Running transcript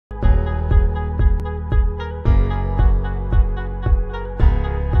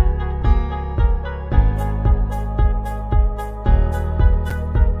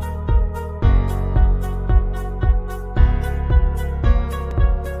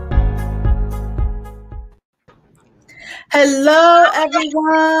Hello,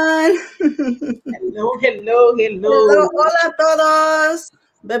 everyone. Hello, hello, Hello, hello. hola a todos.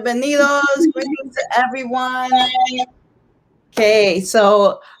 Bienvenidos. Greetings to everyone. Okay,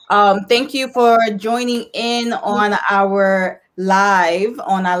 so thank you for joining in on our live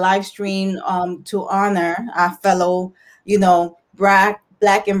stream to honor our fellow, black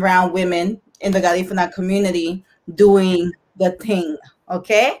and brown women in the Garifuna community doing the thing.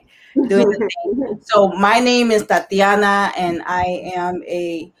 Okay, doing the thing. So my name is Tatiana, and I am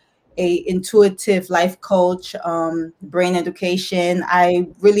a intuitive life coach, brain education. I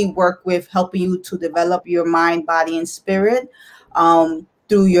really work with helping you to develop your mind, body, and spirit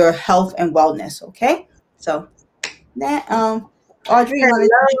through your health and wellness. Okay, so that Audrey, you want to?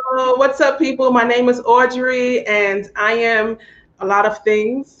 Hello, what's up, people? My name is Audrey, and I am a lot of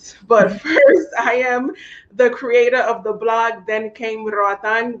things. But first, I am the creator of the blog Then Came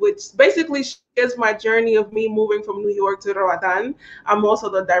Roatan, which basically shares my journey of me moving from New York to Roatan. I'm also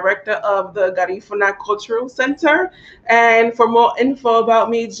the director of the Garifuna Cultural Center. And for more info about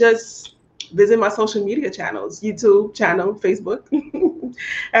me, just visit my social media channels, YouTube channel, Facebook.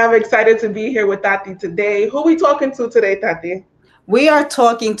 I'm excited to be here with Tati today. Who are we talking to today, Tati? We are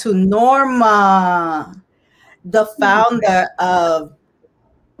talking to Norma, the founder of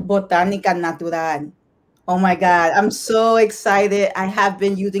Botánica Natural. Oh my God, I'm so excited. I have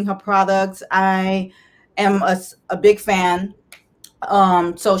been using her products. I am a big fan.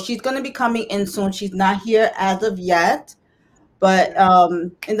 So she's going to be coming in soon. She's not here as of yet. But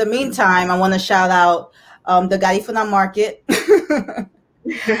in the meantime, I want to shout out the Garifuna Market. I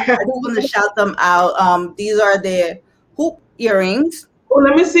just want to shout them out. These are their hoop earrings. Oh,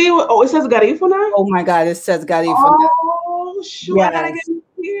 let me see. Oh, it says Garifuna? Oh my God, it says Garifuna. Oh, shoot, I gotta get Yes. it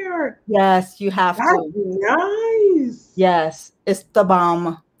here. Yes, you have That's to. nice. Yes, it's the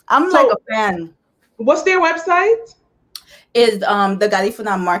bomb. I'm like So, a fan. what's their website? Is the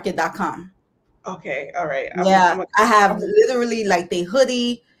garifunamarket.com. Okay, all right. Yeah, I have literally like the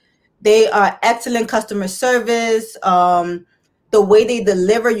hoodie. They are excellent customer service. The way they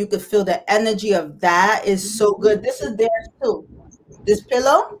deliver, you could feel the energy of that is so good. This is theirs too. This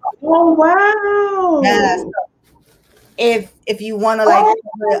pillow. Oh, wow. Yes. If you want to like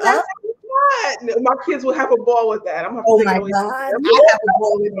cover it up. What? My kids will have a ball with that. I'm gonna have to Oh take my it away. God, I have a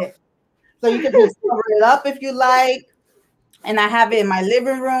ball with it. So you can just cover it up if you like. And I have it in my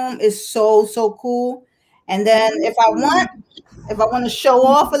living room. It's so cool. And then if I want to show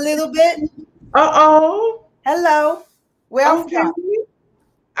off a little bit, Uh-oh. hello, where I'm Okay. from.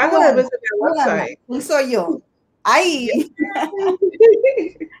 I gotta visit their website. Soy yo. Ay.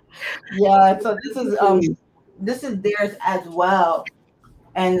 Yeah, so this is theirs as well.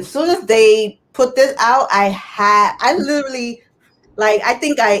 And as soon as they put this out, I literally like I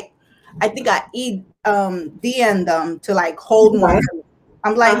think I DM'd them to like hold one.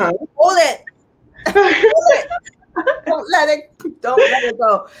 I'm like, hold it. Hold it. Don't let it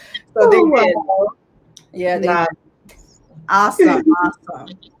go. So they did. Yeah, they did. Awesome.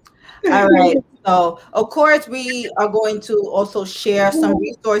 All right. So, of course, we are going to also share some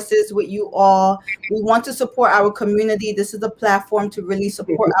resources with you all. We want to support our community. This is a platform to really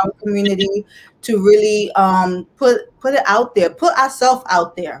support our community, to really put it out there, put ourselves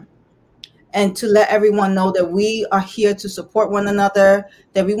out there, and to let everyone know that we are here to support one another,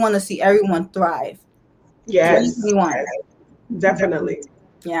 that we want to see everyone thrive. Yes. 2021. Definitely.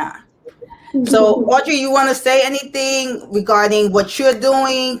 Yeah. So, Audrey, you want to say anything regarding what you're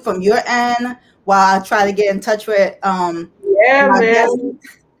doing from your end while I try to get in touch with Yeah, man.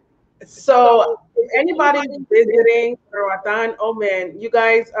 So if anybody visiting Roatan, oh man, you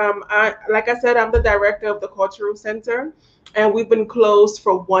guys, like I said, I'm the director of the Cultural Center, and we've been closed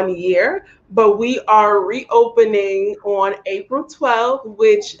for 1 year, but we are reopening on April 12th,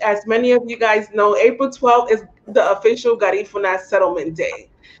 which, as many of you guys know, April 12th is the official Garifuna Settlement Day.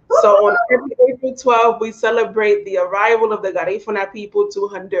 So on every April 12th, we celebrate the arrival of the Garifuna people to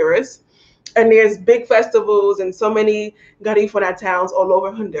Honduras. And there's big festivals in so many Garifuna towns all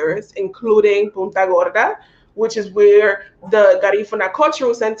over Honduras, including Punta Gorda, which is where the Garifuna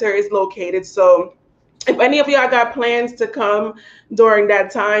Cultural Center is located. So if any of y'all got plans to come during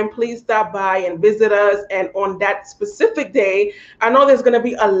that time, please stop by and visit us. And on that specific day, I know there's going to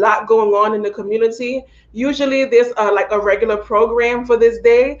be a lot going on in the community. Usually there's like a regular program for this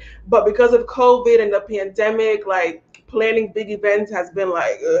day, but because of COVID and the pandemic, like planning big events has been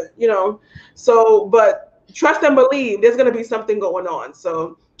like, so, but trust and believe there's going to be something going on.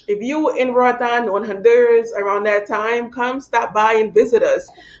 So If you in Roatan on Honduras around that time, come stop by and visit us.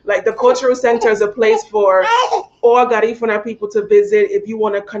 Like the Cultural Center is a place for all Garifuna people to visit if you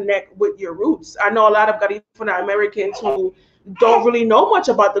want to connect with your roots. I know a lot of Garifuna Americans who don't really know much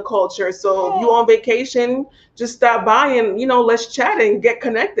about the culture. So if you on vacation, just stop by and let's chat and get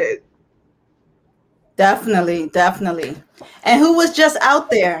connected. Definitely, definitely. And who was just out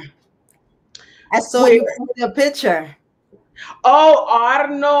there? I saw Where? you posted a picture. Oh,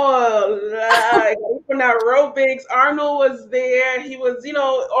 Arnold, from aerobics. Arnold was there. He was,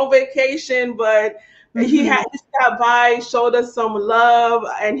 on vacation, but he stopped by, showed us some love,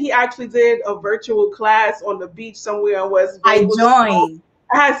 and he actually did a virtual class on the beach somewhere in West Bay. I joined.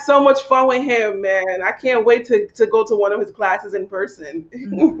 I had so much fun with him, man. I can't wait to go to one of his classes in person.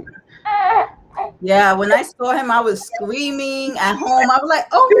 Yeah, when I saw him, I was screaming at home. I was like,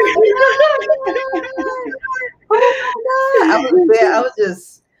 "Oh my god! Oh my god!" I was there. I was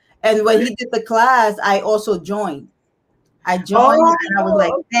just, and when he did the class, I also joined. I joined and I was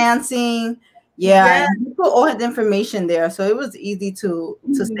like dancing. Yeah, and he put all his information there, so it was easy to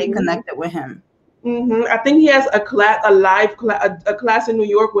stay connected with him. I think he has a class in New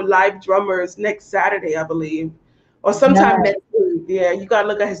York with live drummers next Saturday, I believe, or sometime next week. Yeah, you gotta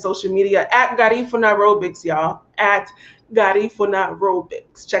look at his social media at Garifuna Aerobics, y'all. At Garifuna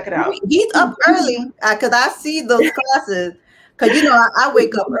Aerobics. Check it out. He's up early because I see those classes. Because I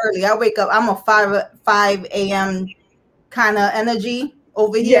wake up early. I wake up. I'm a 5 a.m. kind of energy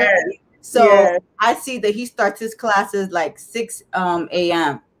over here. Yes. So I see that he starts his classes like 6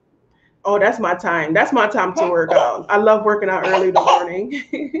 a.m. Oh, that's my time. That's my time to work out. I love working out early in the morning.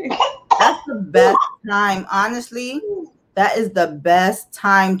 That's the best time. Honestly, that is the best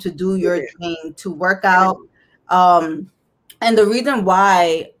time to do your thing, to work out. And the reason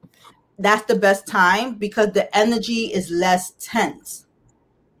why that's the best time, because the energy is less tense.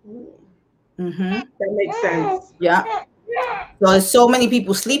 That makes sense. Yeah. So there's so many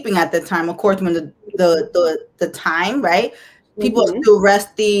people sleeping at that time, of course, when the time, right? People are still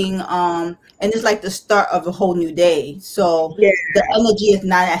resting, and it's like the start of a whole new day. So the energy is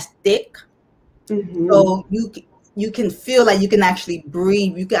not as thick. So you can feel like you can actually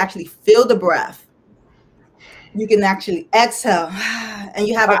breathe. You can actually feel the breath. You can actually exhale, and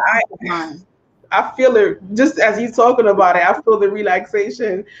you have a mind. I feel it just as you're talking about it. I feel the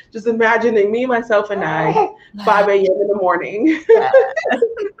relaxation. Just imagining me, myself, and I, 5 a.m. in the morning.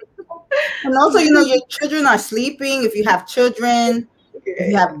 And also, your children are sleeping. If you have children, if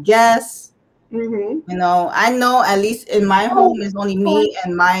you have guests, I know at least in my home it's only me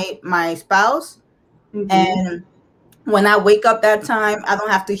and my spouse. And when I wake up that time, I don't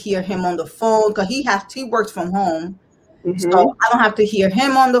have to hear him on the phone because he works from home. So I don't have to hear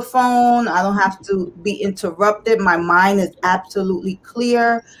him on the phone. I don't have to be interrupted. My mind is absolutely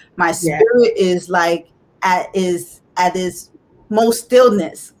clear. My spirit is like at its most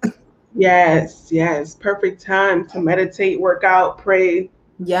stillness. Yes. Perfect time to meditate, work out, pray.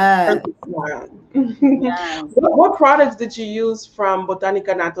 Yeah. What products did you use from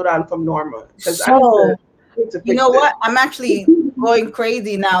Botanica Natural from Norma? So, you know what? I'm actually going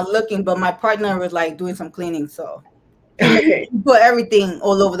crazy now looking, but my partner was like doing some cleaning, so put everything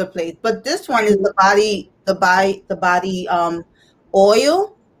all over the place. But this one is the body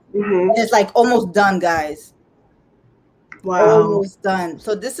oil. And it's like almost done, guys. Wow. Almost done.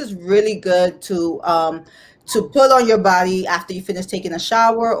 So this is really good to put on your body after you finish taking a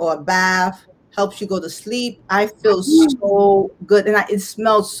shower or a bath. Helps you go to sleep. I feel so good, and it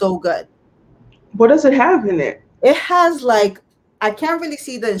smells so good. What does it have in it? It has I can't really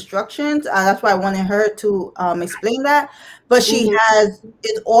see the instructions. That's why I wanted her to explain that. But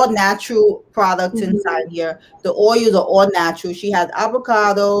it's all natural products inside here. The oils are all natural. She has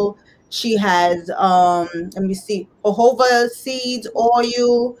avocado. She has let me see, jojoba seeds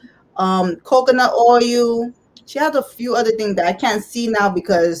oil, coconut oil. She has a few other things that I can't see now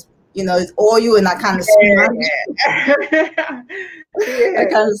because it's oil and I kind of I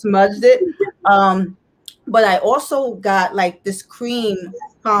kind of smudged it. But I also got like this cream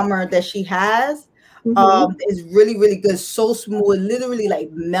calmer that she has. It's really, really good. So smooth, literally like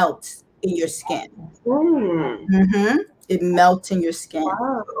melts in your skin. It melts in your skin.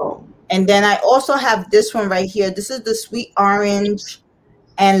 Wow. And then I also have this one right here. This is the sweet orange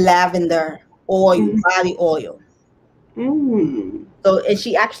and lavender oil, body oil. So, and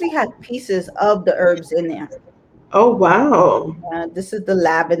she actually has pieces of the herbs in there. Oh, wow. Yeah, this is the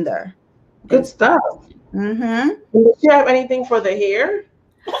lavender. Good stuff. Does she have anything for the hair?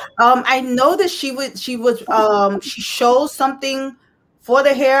 I know that she shows something for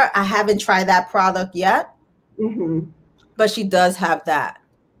the hair. I haven't tried that product yet. But she does have that.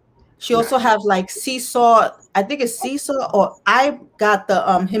 She also have like sea salt. I think it's sea salt, or I got the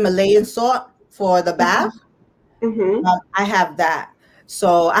Himalayan salt for the bath. Mm-hmm. I have that.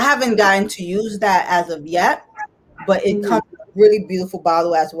 So I haven't gotten to use that as of yet, but it Mm-hmm. comes in a really beautiful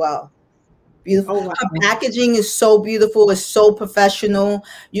bottle as well. Beautiful. Oh wow. Her packaging is so beautiful. It's so professional.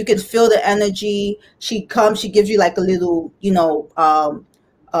 You can feel the energy. She comes, she gives you like a little,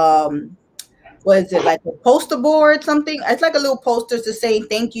 um, what is it, like a poster board, something? It's like a little poster to saying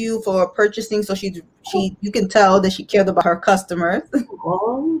thank you for purchasing. So you can tell that she cared about her customers.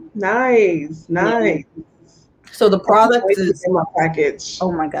 Oh, nice, Yeah. nice. So the I can't product wait to is, get my package.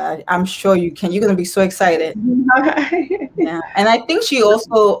 oh my God, I'm sure you can. You're gonna be so excited. Yeah. And I think she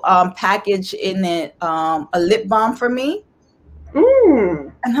also packaged in it a lip balm for me.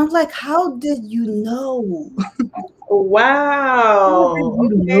 Mm. And I'm like, how did you know? How did Wow.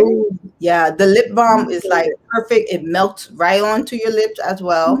 you Okay. know? Yeah, the lip balm is like perfect. It melts right onto your lips as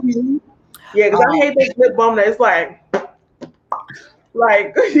well. Mhm. Yeah, because I Um, hate this lip balm that it's like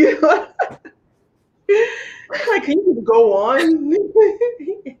you know, like can you just go on?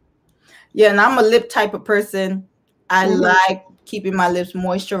 yeah, and I'm a lip type of person. I Mhm. like keeping my lips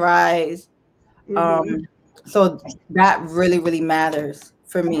moisturized. Mhm. Um, so that really, really matters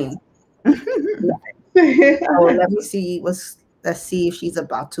for me. So let me see. Let's see if she's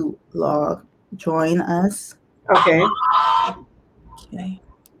about to join us. Okay. Okay.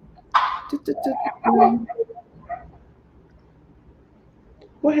 Do, do, do, do.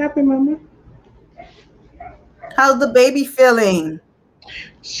 What happened, Mama? How's the baby feeling?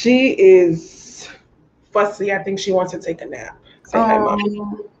 She is fussy. I think she wants to take a nap. Say hi, Mom.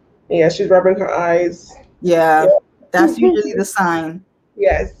 Oh, Yeah, she's rubbing her eyes. yeah. Yeah. That's usually the sign.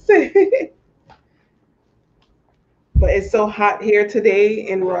 Yes. But it's so hot here today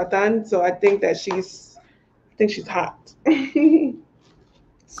in Roatan, so I think she's hot. Oh,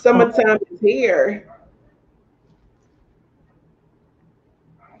 Summertime is here.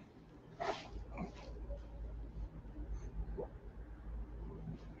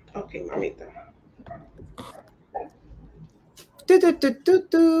 Okay, mamita. do, do, do, do,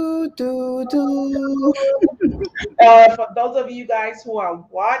 do, do, do. For those of you guys who are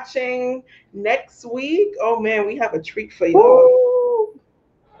watching next week, oh man, we have a treat for y'all. Woo!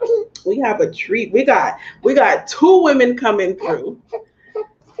 We have a treat. We got two women coming through.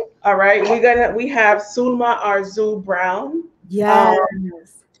 All right, we have Sulma Arzu Brown. Um, Yes.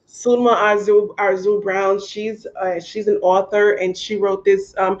 Sulma Arzu Brown. She's an author and she wrote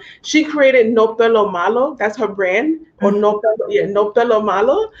this. She created No Pelo Malo. That's her brand, or Mhm. No Pelo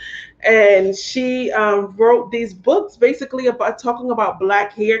Malo, and she wrote these books basically about talking about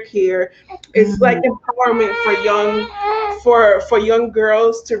Black hair care. It's like Mhm. empowerment for young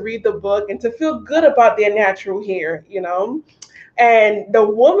girls to read the book and to feel good about their natural hair. And the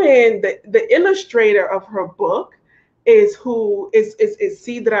woman, the illustrator of her book is who is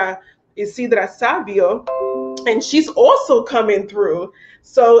Isidra Savio, and she's also coming through.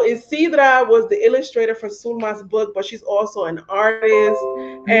 So Isidra was the illustrator for Sulma's book, but she's also an artist,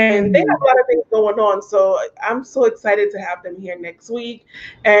 and they have Mm. a lot of things going on. So I'm so excited to have them here next week,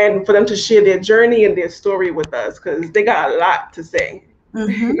 and for them to share their journey and their story with us because they got a lot to say.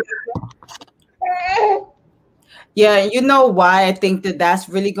 Mhm. Yeah, and you know why I think that that's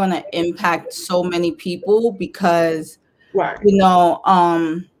really going to impact so many people because Right. you know,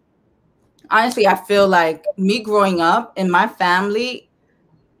 honestly, I feel like me growing up in my family,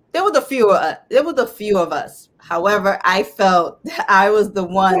 there was a few of us. However, I felt that I was the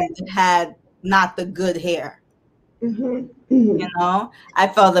one that had not the good hair. Hmm. You know, I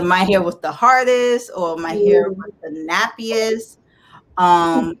felt that my hair was the hardest or my hair was the nappiest.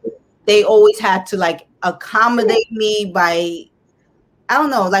 Um, they always had to like accommodate me by, I don't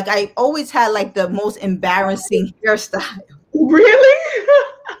know, like I always had like the most embarrassing hairstyle. Really?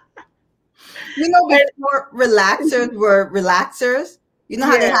 You know, And before relaxers were relaxers, you know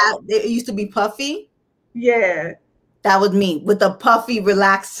how yeah, they used to be puffy? yeah. That was me with the puffy,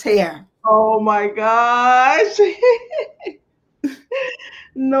 relaxed hair. Oh my gosh.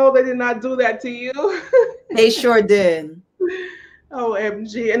 No, they did not do that to you. They sure did.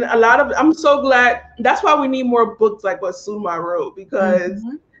 OMG. And I'm so glad. That's why we need more books like what Suma wrote, because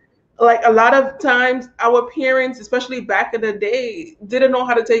Mhm. like a lot of times our parents, especially back in the day, didn't know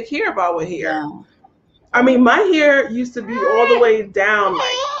how to take care of our hair. Yeah. I mean, my hair used to be all the way down,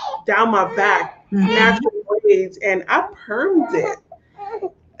 like down my back, Mhm. natural braids, and I permed it.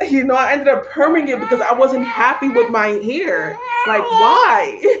 I ended up perming it because I wasn't happy with my hair. Like,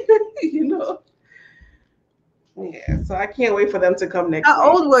 why? you know? Yeah, so I can't wait for them to come next How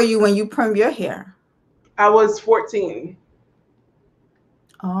week. old were you when you permed your hair? I was 14.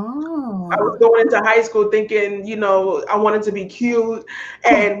 I was Oh. going into high school thinking, I wanted to be cute,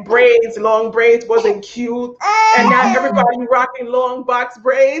 and braids, long braids wasn't cute. And now everybody rocking long box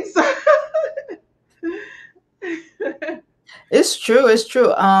braids. It's true. It's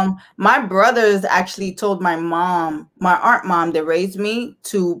true. My brothers actually told my mom, my aunt mom that raised me,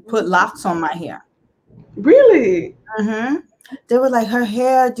 to put locks on my hair. Really? Hmm. They were like, her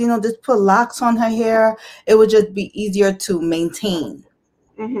hair, just put locks on her hair. It would just be easier to maintain.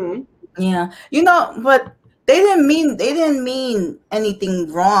 Mm-hmm. Yeah. But they didn't mean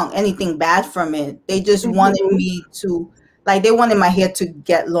anything wrong, anything bad from it. They just wanted Mm-hmm. me to, like, they wanted my hair to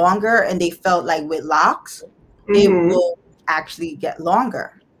get longer, and they felt like with locks, it Mm-hmm. will actually get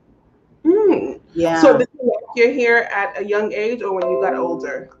longer. Mm. So Yeah. did you like your hair at a young age or when you got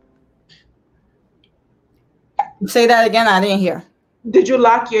older? Say that again. I didn't hear. Did you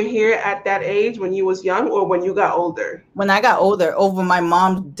lock your hair at that age when you was young or when you got older? When I got older, over my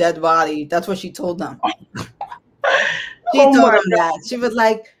mom's dead body. That's what she told them. She Oh told my them that. She was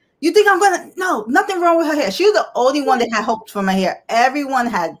like, "You think I'm gonna? No, nothing wrong with her hair." She was the only one that had hopes for my hair. Everyone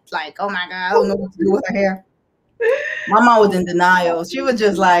had like, "Oh my god, I don't know what to do with her hair." My mom was in denial. She was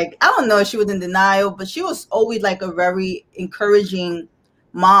just like, I don't know if she was in denial, but she was always like a very encouraging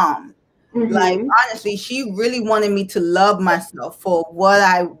mom. Like, Mm-hmm. honestly, she really wanted me to love myself for what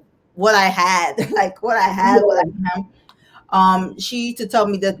I had, like what I had, what Yeah. I am. She used to tell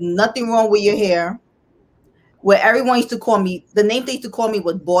me there's nothing wrong with your hair. Where everyone used to call me, the name they used to call me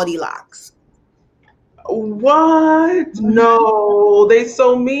was body locks. What? Mhm. No, they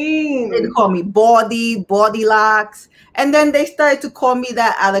so They used to mean. call me body locks. And then they started to call me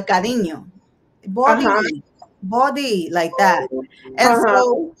that out of cariño. Uh-huh. Body, body, like that. And Uh-huh.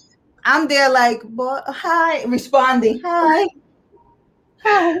 so I'm there like, hi, responding, hi,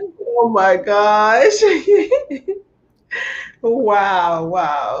 hi. Oh my gosh. Wow,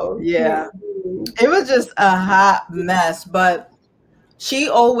 wow. Yeah, Mm-hmm. it was just a hot mess. But she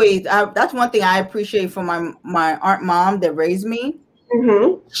always, that's one thing I appreciate from my aunt mom that raised me.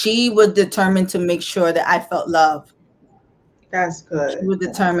 Mm-hmm. She was determined to make sure that I felt love. That's She good. was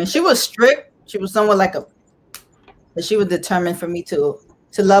determined. She was strict. She was somewhat like but she was determined for me to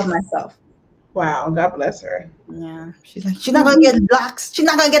love myself. Wow, God bless her. Yeah, she's like, she's not gonna get locks. She's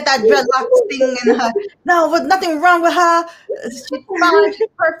not gonna get that dreadlocks thing in her. No, but nothing wrong with her. She's fine. She's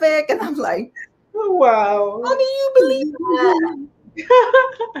perfect. And I'm like, Wow. how do you believe that?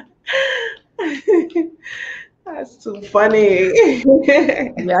 That's too funny.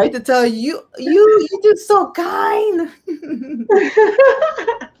 Yeah, I had to tell you, you just so kind.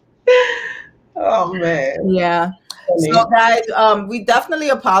 Oh man. Yeah. So Funny. guys, we definitely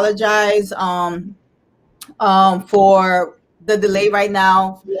apologize for the delay right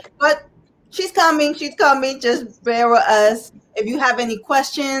now, but she's coming. She's coming. Just bear with us. If you have any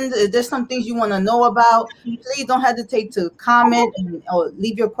questions, if there's some things you want to know about, please don't hesitate to comment or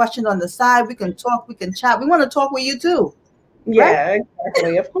leave your questions on the side. We can talk. We can chat. We want to talk with you too, right? Yeah,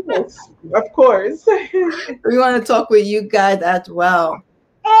 exactly. Of course. Of course. We want to talk with you guys as well.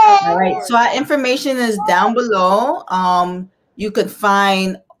 All Of right. course. So our information is down below. You could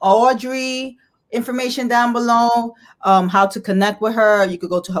find Audrey information down below. How to connect with her. You could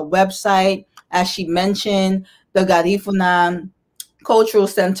go to her website. As she mentioned, the Garifuna Cultural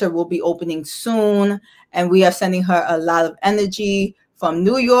Center will be opening soon, and we are sending her a lot of energy from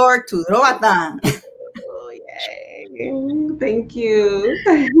New York to Roatan. Oh, yay. Thank you.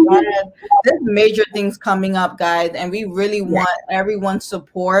 Yes, there's major things coming up, guys, and we really want everyone's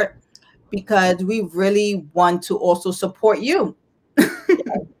support because we really want to also support you.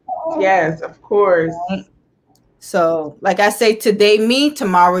 Yes, of course. Right? So, like I say, today me,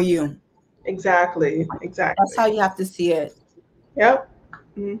 tomorrow you. Exactly. That's Exactly. how you have to see it. Yep.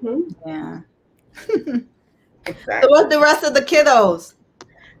 Mm-hmm. Yeah. So, what's Exactly. the rest of the kiddos?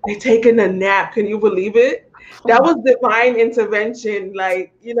 They taking a nap. Can you believe it? Oh That my. was divine intervention.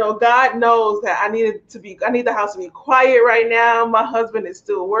 Like, God knows that I need the house to be quiet right now. My husband is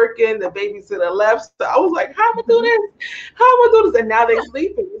still working. The babysitter left. So I was like, how am I do this? How am I do this? And now they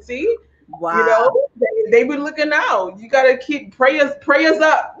sleeping. You see? Wow. They been looking out. You gotta keep prayers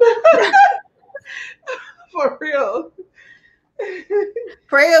up for real.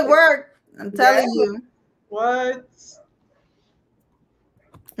 Prayer work. I'm Yeah. telling you. What?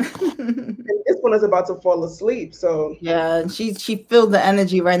 And this one is about to fall asleep. So Yeah, she feels the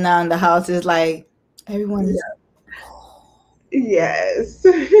energy right now in the house. It's like everyone is. yeah. Yes.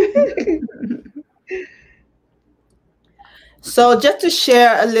 So, just to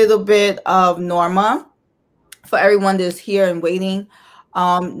share a little bit of Norma for everyone that's here and waiting.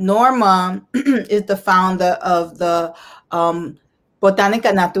 Norma is the founder of the um,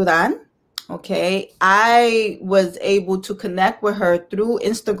 Botánica Natural. Okay, I was able to connect with her through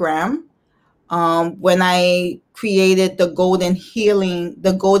Instagram when I created the Golden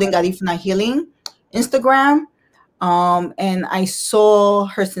Garifuna Healing Instagram. And I saw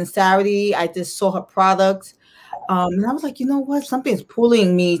her sincerity. I just saw her products. And I was like, you know what? Something's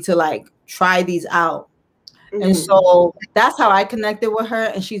pulling me to like try these out. And so that's how I connected with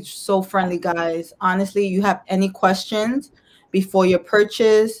her. And she's so friendly, guys. Honestly, you have any questions before your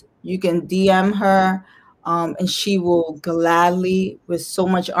purchase, you can DM her. And she will gladly, with so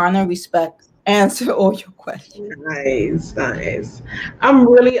much honor and respect, answer all your questions. Nice, nice. I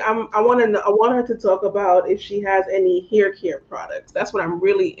want her to talk about if she has any hair care products. That's what I'm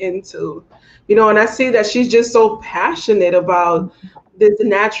really into. And I see that she's just so passionate about this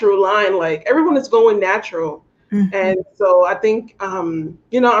natural line. Like everyone is going natural. Mhm. And so I think I'm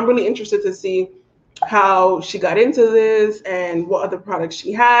really interested to see how she got into this and what other products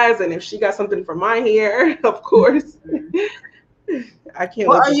she has and if she got something for my hair, of course. I can't wait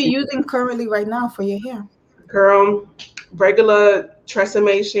What are to you see. using currently right now for your hair? Girl, regular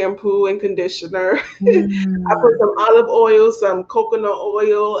Tresemme shampoo and conditioner. I put Mm, some olive oil, some coconut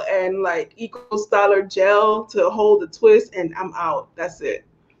oil, and like Eco Styler gel to hold the twist, and I'm out. That's it.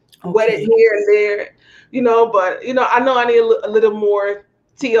 Wet it okay. here and there, but I know I need a little more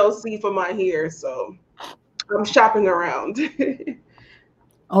TLC for my hair, so I'm shopping around.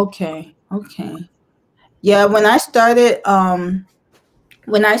 Okay. Okay. Yeah, when I started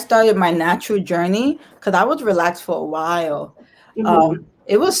my natural journey, because I was relaxed for a while, Hmm.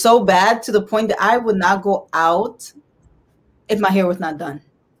 it was so bad to the point that I would not go out if my hair was not done.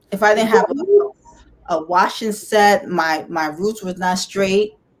 If I didn't have What? a washing set, my roots was not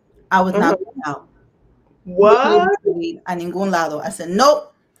straight, I was not Uh-huh. going out. No quiero What? salir a ningún lado. I said,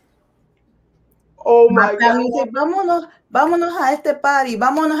 nope. Oh My my family said, vámonos, vámonos a este party,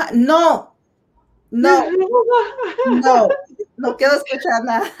 vámonos a... No, no, no, God. no quiero escuchar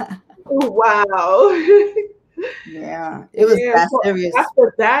nada. Wow. Yeah, it was Yeah. that So serious.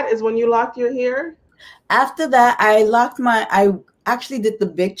 after that is when you locked your hair? After that, I actually did the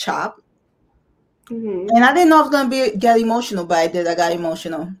big chop. Mm-hmm. And I didn't know I was gonna get emotional, but I did. I got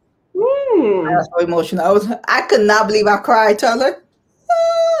emotional. I Hmm. got so emotional. I could not believe I cried, Tyler.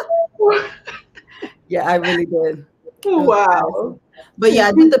 Yeah, I really did. It was Wow. embarrassing. But yeah,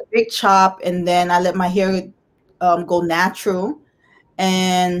 I did the big chop and then I let my hair go natural.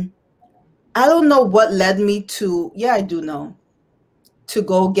 And I don't know what led me to, yeah, I do know, to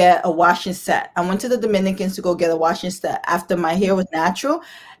go get a washing set. I went to the Dominicans to go get a washing set after my hair was natural.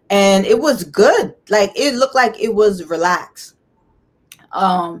 And it was good. Like it looked like it was relaxed.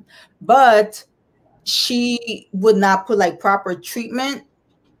 Um, but she would not put like proper treatment.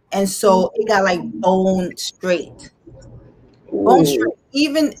 And so it got like bone straight. Bone Ooh. straight,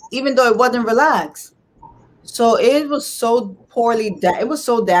 even though it wasn't relaxed. So it was so it was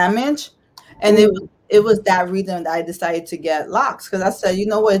so damaged, and Mm-hmm. it was that reason that I decided to get locks because I said, you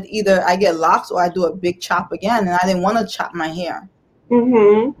know what, either I get locks or I do a big chop again, and I didn't want to chop my hair.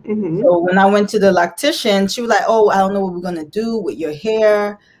 Mm-hmm. Mm-hmm. So when I went to the loctician, she was like, "Oh, I don't know what we're gonna do with your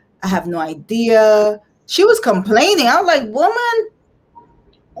hair. I have no idea." She was complaining. I was like, "Woman,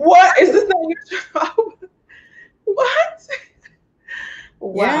 What is this not your job? What?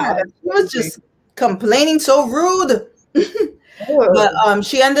 yeah." Wow, that's She was crazy. just complaining so rude. But Ugh.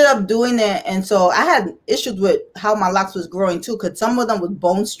 she ended up doing it, and so I had issues with how my locks was growing too, because some of them was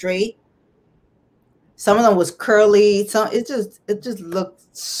bone straight, some of them was curly. So it just looked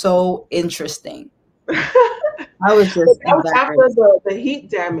so interesting. I was But just that was after embarrassed. the heat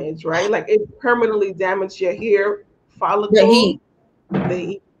damage, right? Like it permanently damaged your hair The follicle. heat, The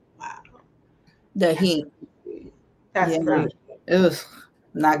heat. Wow, the that's heat, crazy. That's yeah, crazy. it was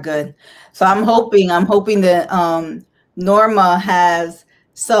not good. So I'm hoping that Norma has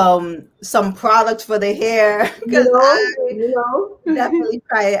some products for the hair You because know, I you know. definitely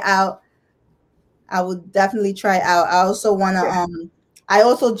try it out. I would definitely try it out. I also wanna Yeah. I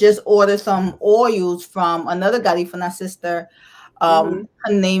also just ordered some oils from another Garifuna sister. Hmm.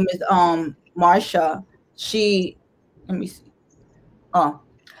 Her name is Marsha. She let me see. Oh,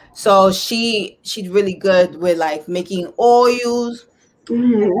 so she's really good with like making oils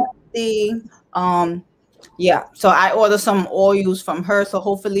and Hmm. everything. Yeah, so I ordered some oils from her. So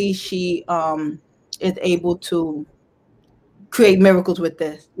hopefully she is able to create miracles with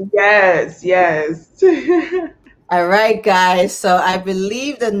this. Yes, yes. All right, guys. So I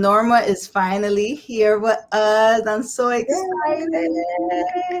believe that Norma is finally here with us. I'm so excited.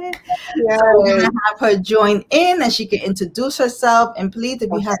 Yay. So we're Yes. gonna have her join in and she can introduce herself. And please,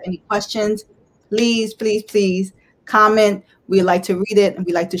 if you have Okay. any questions, please, please, please comment. We like to read it and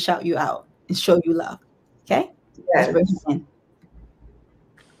we like to shout you out and show you love. Okay? Let's bring Yes. it in.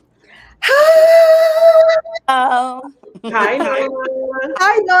 Oh, Hi, Norma.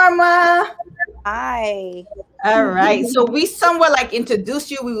 Hi, Norma. hi. All right. So we somewhat like introduced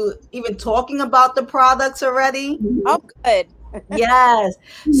you. We were even talking about the products already. Oh, good. Yes.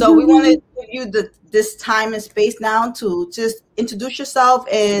 So we want to give you this time and space now to just introduce yourself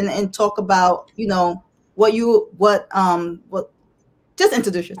and talk about, what just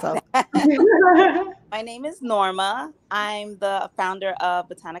introduce yourself. My name is Norma. I'm the founder of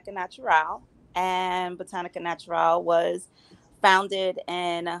Botanica Natural, and Botanica Natural was founded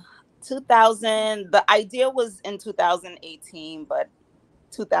in 2000. The idea was in 2018, but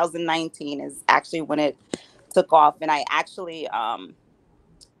 2019 is actually when it took off. And I actually, I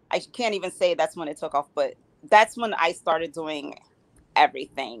can't even say that's when it took off, but that's when I started doing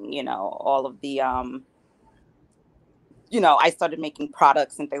everything, all of the, I started making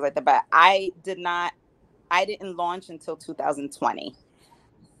products and things like that, but I didn't launch until 2020.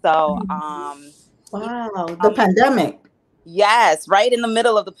 So, Wow. The pandemic. yes, right in the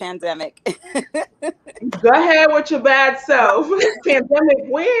middle of the pandemic. Go ahead with your bad self. Pandemic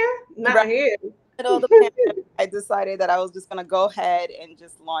where? Not Right here. in the middle of the pandemic, I decided that I was just going to go ahead and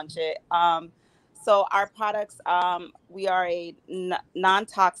just launch it. So our products, we are a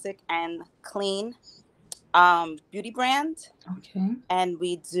non-toxic and clean beauty brand. Okay. And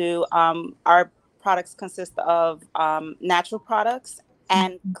we do our products consist of natural products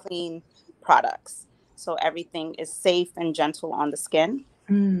and clean products, so everything is safe and gentle on the skin.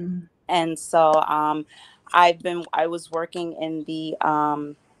 Mm. And so I was working in the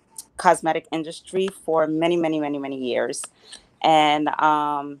cosmetic industry for many, many, many, many years. And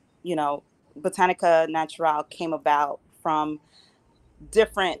Botanica Natural came about from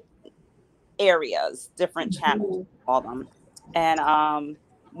different areas, different channels, all them. And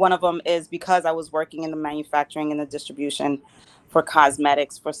one of them is because I was working in the manufacturing and the distribution for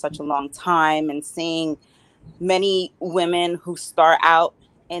cosmetics for such a long time, and seeing many women who start out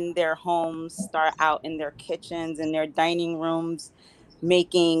in their homes, start out in their kitchens, in their dining rooms,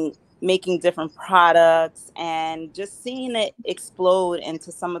 making different products, and just seeing it explode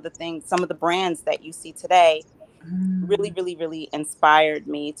into some of the brands that you see today really, really, really inspired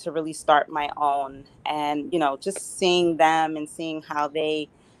me to really start my own. And just seeing them and seeing how they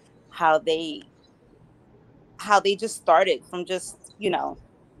how they just started from just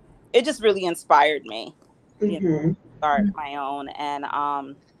it just really inspired me, Mm-hmm. start my own. And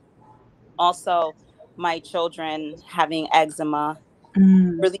also my children having eczema,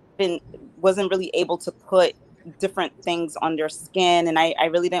 Mm. really been wasn't really able to put different things on their skin, and I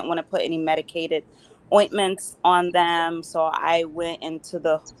really didn't want to put any medicated ointments on them, so I went into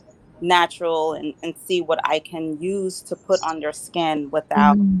the natural and see what I can use to put on their skin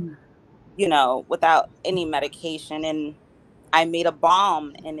without Mm. without any medication. And I made a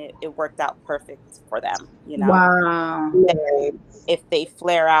balm, and it worked out perfect for them. Wow. Nice. If they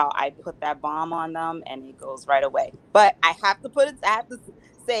flare out, I put that balm on them and it goes right away. But I have to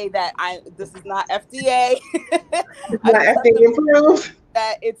say that this is not FDA. It's I not just have to FDA approved.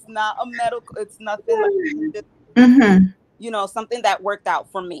 that it's not a medical, it's nothing like just, Mm-hmm. something that worked out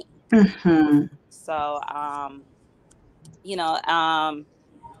for me. Mm-hmm. So you know,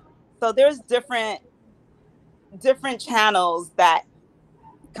 so there's different channels that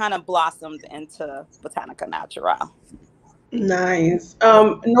kind of blossomed into Botanica Natural. Nice.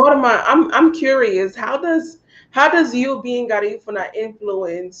 Norma, I'm curious. How does you being Garifuna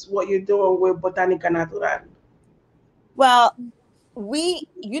influence what you're doing with Botanica Natural? Well,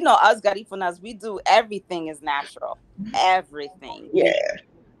 us Garifunas, we do everything is natural. Everything. Yeah.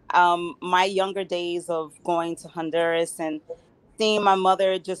 My younger days of going to Honduras and seeing my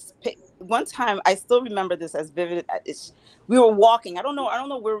mother just pick. One time, I still remember this as vivid. We were walking. I don't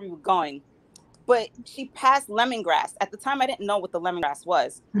know where we were going, but she passed lemongrass. At the time, I didn't know what the lemongrass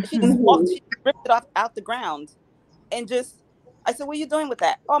was. But she just walked. Mhm. She ripped it off out the ground, and just. I said, "What are you doing with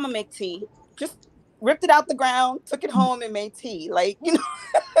that?" "Oh, I'm gonna make tea." Just ripped it out the ground, took it home, and made tea. Like and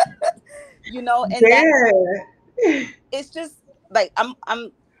that Yeah. it's just like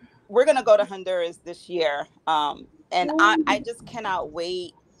we're gonna go to Honduras this year. And I just cannot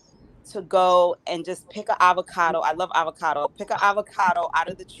wait to go and just pick an avocado. I love avocado. Pick an avocado out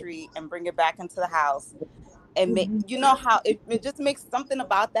of the tree and bring it back into the house and make, how it just makes something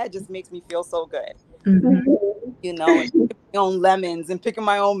about that just makes me feel so good. Mm-hmm. And picking my own lemons and picking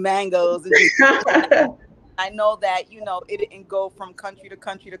my own mangoes, and just I know that it didn't go from country to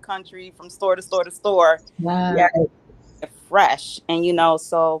country to country, from store to store to store, Wow. Yeah. fresh. And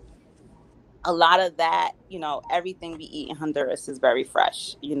so a lot of that, everything we eat in Honduras is very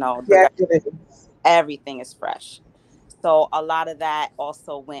fresh. Yes, it is. Everything is fresh. So a lot of that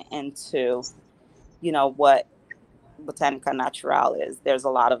also went into, what Botanica Natural is. There's a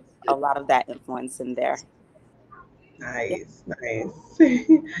lot of that influence in there. Yeah. Nice, nice.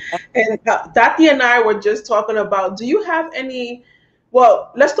 And Tati and I were just talking about, do you have any?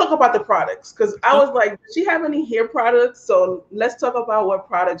 Well, let's talk about the products because I was like, does she have any hair products? So let's talk about what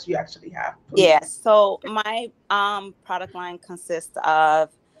products you actually have, Yeah. please. So my product line consists of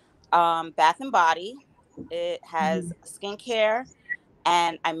Bath and Body. It has skincare,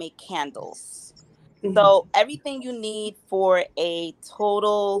 and I make candles. Mhm. So everything you need for a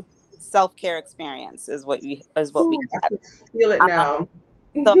total self-care experience is what we Ooh, I have. can feel it Um, now.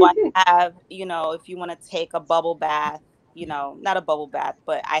 so I have, if you want to take a bubble bath, not a bubble bath,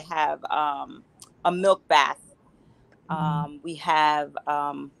 but I have a milk bath. We have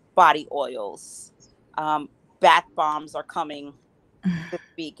body oils. Bath bombs are coming this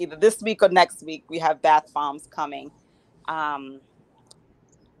week, either this week or next week. We have bath bombs coming. Um,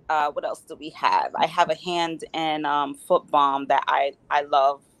 what else do we have? I have a hand and foot balm that I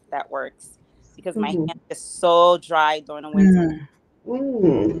love, that works because my Mhm. hand is so dry during the winter, Mm.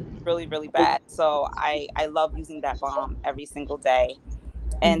 Mm. really really bad. So I love using that balm every single day.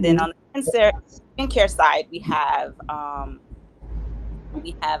 And then Mhm. on the skincare side, we have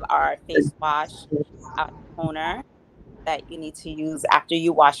our face wash, our toner that you need to use after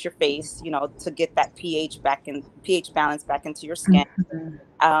you wash your face, to get that pH balance back into your skin.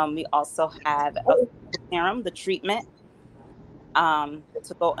 Mhm. We also have a serum, the treatment,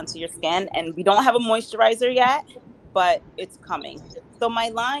 to go into your skin. And we don't have a moisturizer yet, but it's coming. So my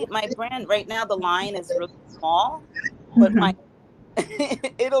brand right now, the line is really small, but my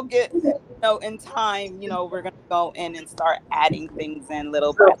Mhm. it'll get, in time, we're gonna go in and start adding things in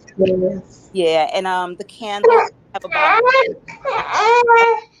little by So, yes. yeah. And the candles have about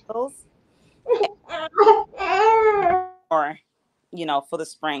candles, or for the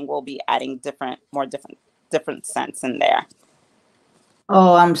spring we'll be adding different scents in there.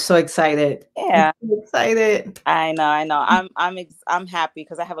 Oh, I'm so excited. I'm Yeah. so excited. I know. I'm happy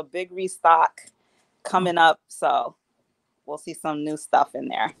because I have a big restock coming up, so we'll see some new stuff in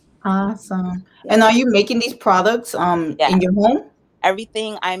there. Awesome. And Yeah. are you making these products Yeah. in your home?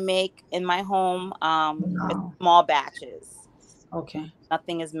 Everything I make in my home is Wow. small batches. Okay.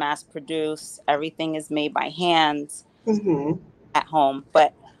 Nothing is mass produced. Everything is made by hand Mhm. at home.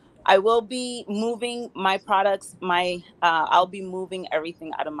 But I will be moving my products. I'll be moving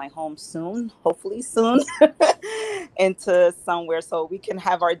everything out of my home soon, hopefully soon, into somewhere so we can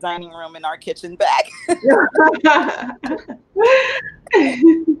have our dining room and our kitchen back.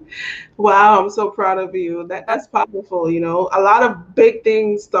 Wow, I'm so proud of you. That's powerful, A lot of big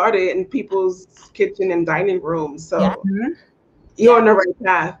things started in people's kitchen and dining rooms. Yeah, So Mhm. you're yeah. on the right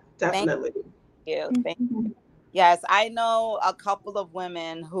path, Thank definitely. you. Mhm. Yes, I know a couple of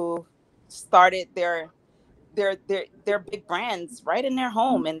women who started their big brands right in their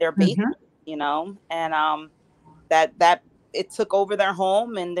home, in their basement, Mhm. and that it took over their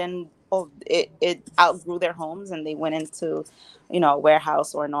home, and then it outgrew their homes, and they went into a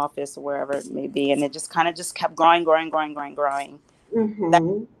warehouse or an office or wherever it may be, and it just kind of just kept growing, growing, growing, growing, growing. That's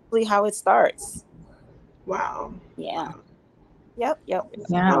Mhm. really how it starts. Wow. Yeah. Wow. Yep. Yep.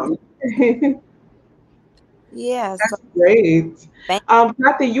 Yeah. Yeah. So That's great. thank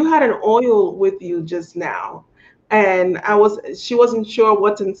Kathy, you had an oil with you just now, and she wasn't sure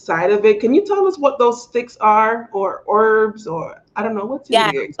what's inside of it. Can you tell us what those sticks are, or herbs, or I don't know what's in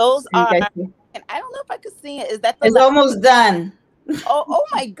Yeah, here? those You are, guys see? and I don't know if I could see it. Is that the It's last? almost done. Oh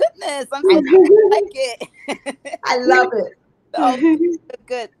my goodness. I'm I so know. glad you like it. I love it. Oh,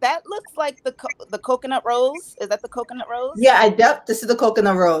 good. That looks like the coconut rose. Is that the coconut rose? Yeah, this is the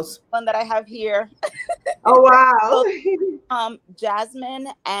coconut rose. One that I have here. Oh wow. So, jasmine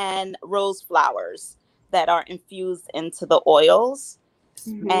and rose flowers that are infused into the oils.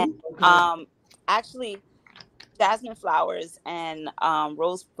 And Mhm. Okay. um, actually, jasmine flowers and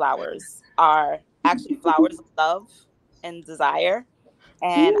rose flowers are actually flowers of love and desire.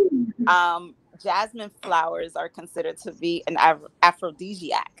 And Mm. jasmine flowers are considered to be an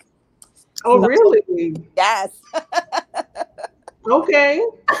aphrodisiac. Oh So really? yes, Okay.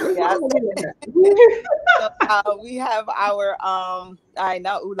 We're yes. gonna look at that. So we have our I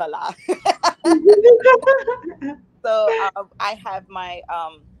know, ooh la la. So I have my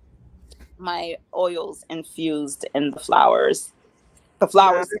oils infused in the flowers. The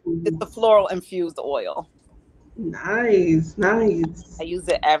flowers, it's the Nice. floral infused oil. Nice. I Nice. use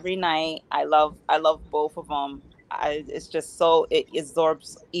it every night. I love both of them. It's just so it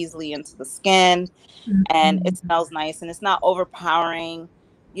absorbs easily into the skin, and it smells nice, and it's not overpowering.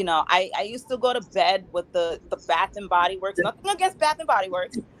 You know, I used to go to bed with the Bath and Body Works. Nothing against Bath and Body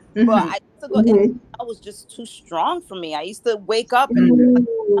Works, but I used to go. And that was just too strong for me. I used to wake up and like,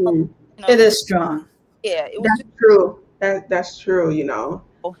 oh, you know, It is strong. yeah, it was That's just true. That's true. You know.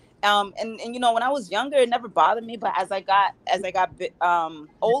 and you know, when I was younger, it never bothered me. But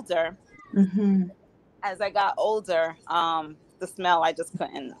older, as I got older, the smell, I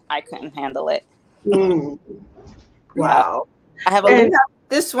couldn't handle it. Mm. Yeah, Wow. I have a Well, we And little. have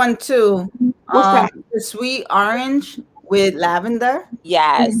this one too. what's that? The sweet orange with lavender.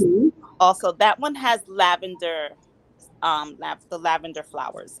 Yes. Mhm. Also, that one has lavender, the lavender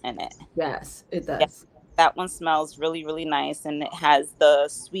flowers in it. Yes, it Yeah, does. that one smells really, really nice, and it has the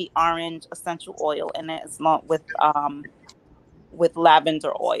sweet orange essential oil in it. It's not with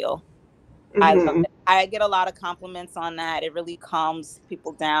lavender oil. I love Mhm. it. I get a lot of compliments on that. It really calms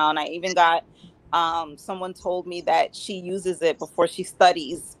people down. I even got someone told me that she uses it before she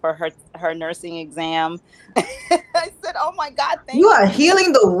studies for her nursing exam. I said, "Oh my God, You thank you." are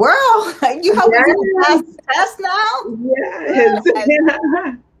healing the world. You helping people pass Yes. the test now? Yes.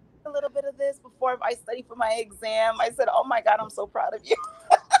 As a little bit of this before I study for my exam. I said, "Oh my God, I'm so proud of you."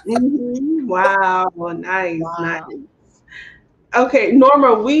 Mhm. Wow. Nice. Nice. Wow. Okay,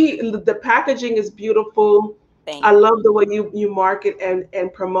 Norma, the packaging is beautiful. I Thank you. love the way you market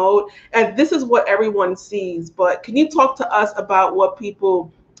and promote. And this is what everyone sees. But can you talk to us about what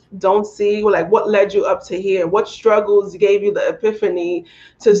people don't see? Like what led you up to here? What struggles gave you the epiphany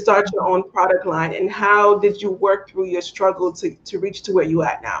to start your own product line? And how did you work through your struggle to reach to where you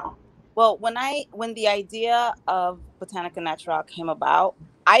at now? Well, when the idea of Botanica Natural came about,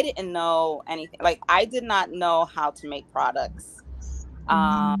 I didn't know anything. Like I did not know how to make products.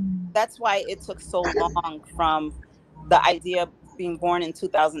 Um, that's why it took so long from the idea being born in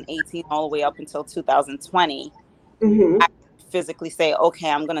 2018 all the way up until 2020. Mm-hmm. I physically say, okay,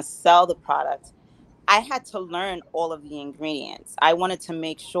 I'm going to sell the product. I had to learn all of the ingredients. I wanted to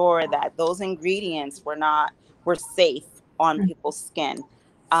make sure that those ingredients were safe on people's skin.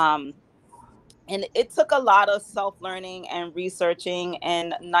 Um, and it took a lot of self-learning and researching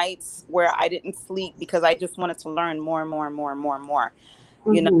and nights where I didn't sleep because I just wanted to learn more and more and more and more and more,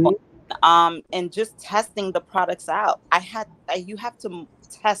 you know. Mm-hmm. And just testing the products out. You have to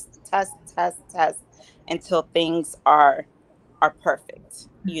test until things are perfect.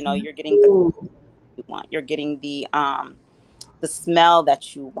 You know, you're getting the you want, you're getting the smell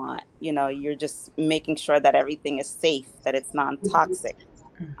that you want. You know, you're just making sure that everything is safe, that it's non-toxic.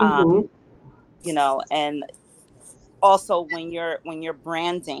 Um, Mm-hmm. you know, and also when you're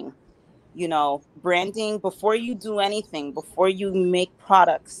branding, you know, branding before you do anything, before you make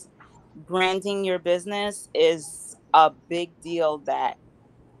products, branding your business is a big deal that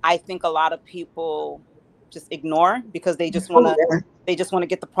I think a lot of people just ignore because Oh, yeah. they just want to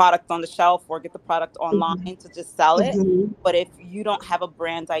get the product on the shelf or get the product online to just sell it. Mm-hmm. But if you don't have a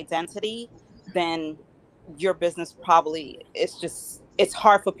brand identity, then your business probably it's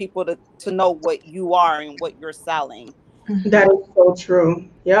hard for people to know what you are and what you're selling. That is so true.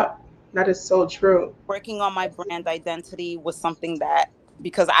 Yep. That is so true. Working on my brand identity was something that,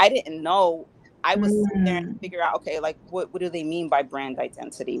 because I didn't know, I was sitting there and figure out, okay, like what do they mean by brand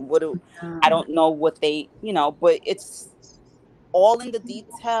identity? I don't know what they, you know, but it's all in the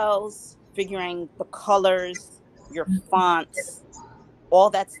details, figuring the colors, your fonts, all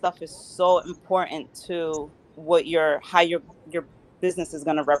that stuff is so important to how your business is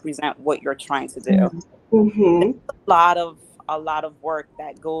going to represent what you're trying to do. Mm-hmm. lot of a lot of work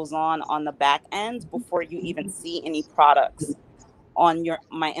that goes on the back end before you even see any products on your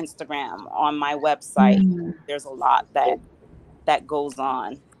my Instagram, on my website. There's a lot that goes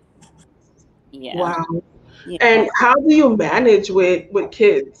on. Yeah. Wow. Yeah. And how do you manage with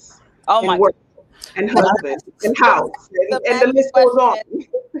kids Oh and my work and husband and the, house the and the magic list goes on?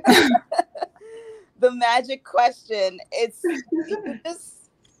 question. The magic question. It's you just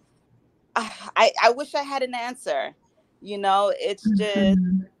I wish I had an answer. You know, it's just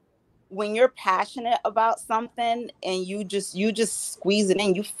when you're passionate about something and you just squeeze it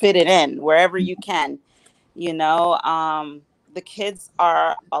in, you fit it in wherever you can, you know. The kids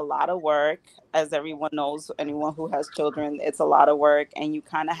are a lot of work, as everyone knows. Anyone who has children, it's a lot of work, and you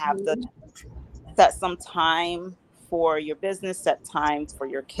kind of have to set some time for your business, set time for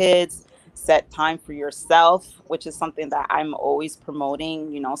your kids, set time for yourself, which is something that I'm always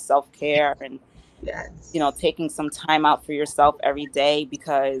promoting, you know, self-care, and you know, Yes. taking some time out for yourself every day,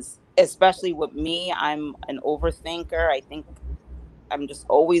 because especially with me, I'm an overthinker. I think I'm just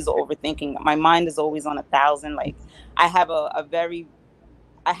always overthinking. My mind is always on 1,000. Like I have a very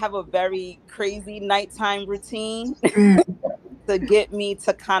crazy nighttime routine to get me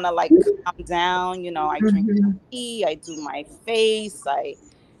to kind of like calm down. You know, I drink tea, I do my face,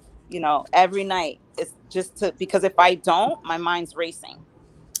 every night. It's just because if I don't, my mind's racing.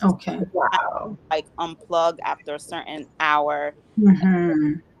 Okay. Wow. Like unplug after a certain hour.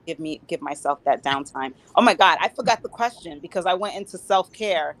 Give myself that downtime. Oh my God, I forgot the question because I went into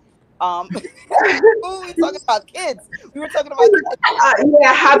self-care. Oh, we talking about kids. We were talking about kids.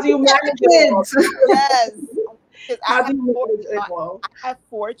 Yeah, how do you manage kids? Yes. How do you manage it well? I have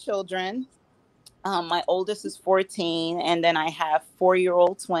 4 children. My oldest is 14, and then I have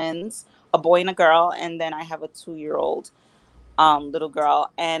 4-year-old twins, a boy and a girl, and then I have a 2-year-old little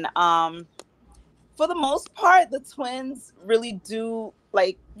girl. And for the most part, the twins really do,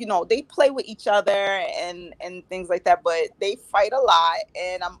 like, they play with each other and things like that, but they fight a lot,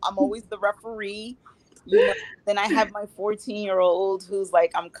 and I'm always the referee. Then I have my 14-year-old who's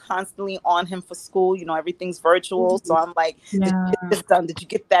like, I'm constantly on him for school. Everything's virtual, so I'm like, did you get this done? Did you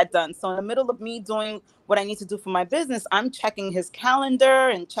get that done? So in the middle of me doing what I need to do for my business, I'm checking his calendar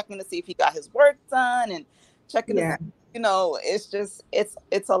and checking to see if he got his work done and checking to see, it's just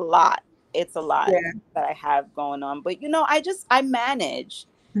it's a lot. It's a lot that I have going on, but I manage.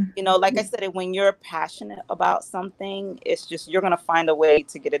 Like I said, when you're passionate about something, it's just, you're going to find a way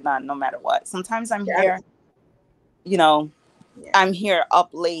to get it done no matter what. Sometimes I'm here, I'm here up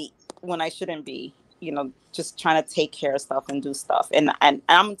late when I shouldn't be, just trying to take care of stuff and do stuff. And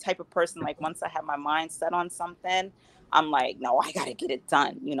I'm the type of person, like, once I have my mind set on something, I'm like, no, I got to get it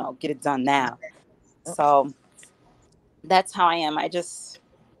done, get it done now. So that's how I am.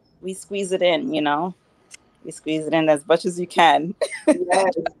 We squeeze it in, we squeeze it in as much as you can.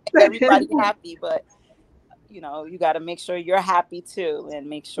 Yes. Everybody happy, but you got to make sure you're happy too, and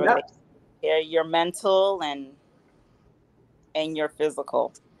make sure that you're mental and your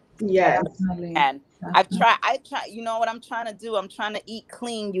physical. Yes. And I try, what I'm trying to do? I'm trying to eat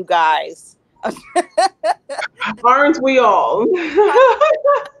clean, you guys. Aren't we all?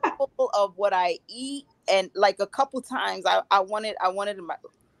 Of what I eat, and like a couple times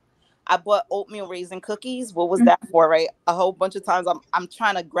I bought oatmeal raisin cookies. What was that for, right? A whole bunch of times I'm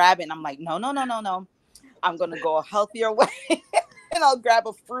trying to grab it, and I'm like, no. I'm gonna go a healthier way, and I'll grab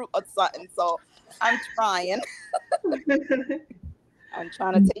a fruit or something. So I'm trying. I'm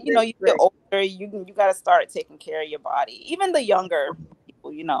trying to take. You get older, you got to start taking care of your body. Even the younger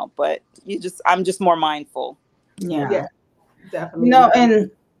people, but I'm just more mindful. Yeah, definitely.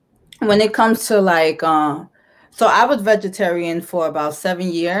 And when it comes to like, so I was vegetarian for about 7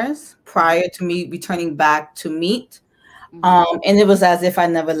 years prior to me returning back to meat. And it was as if I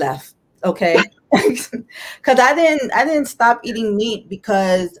never left. Okay. Cause I didn't stop eating meat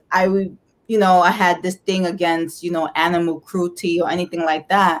because I had this thing against, animal cruelty or anything like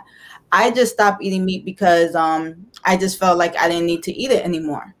that. I just stopped eating meat because, I just felt like I didn't need to eat it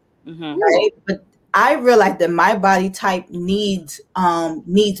anymore. Right. But I realized that my body type needs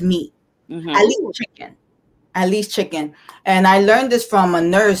meat. At least chicken. And I learned this from a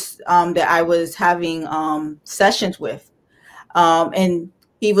nurse that I was having sessions with. And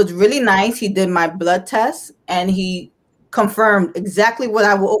he was really nice. He did my blood test and he confirmed exactly what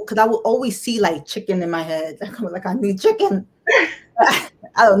I will, because I will always see like chicken in my head. Like I need chicken. I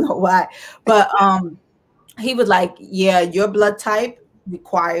don't know why. But he was like, yeah, your blood type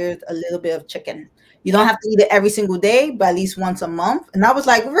requires a little bit of chicken. You don't have to eat it every single day, but at least once a month. And I was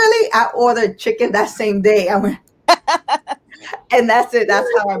like, really? I ordered chicken that same day. I went, and that's it. That's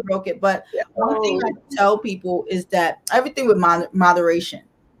how I broke it. But one thing I tell people is that everything with moderation.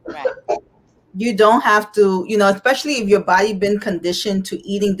 Right. You don't have to, especially if your body been conditioned to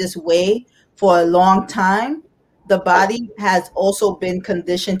eating this way for a long time. The body has also been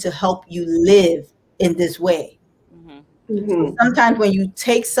conditioned to help you live in this way. Sometimes when you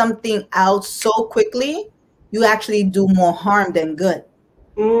take something out so quickly, you actually do more harm than good.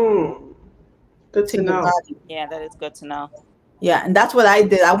 Good to know. Yeah, that is good to know. Yeah, and that's what I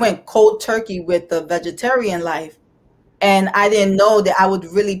did. I went cold turkey with the vegetarian life, and I didn't know that I was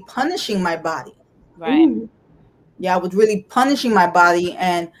really punishing my body. Right. Yeah, I was really punishing my body,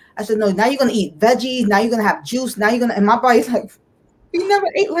 and I said, no, now you're gonna eat veggies, now you're gonna have juice, and my body's like, you never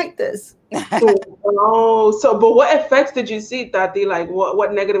ate like this. But what effects did you see, Tati? Like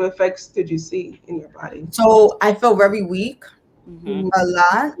what negative effects did you see in your body? So I felt very weak, a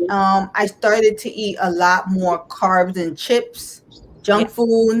lot. I started to eat a lot more carbs and chips, junk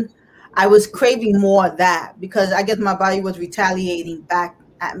food. I was craving more of that because I guess my body was retaliating back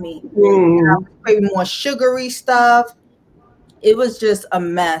at me. I was craving more sugary stuff. it was just a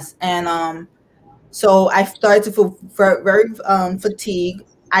mess. And so I started to feel very fatigued.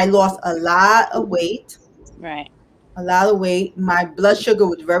 I lost a lot of weight, Right. a lot of weight. My blood sugar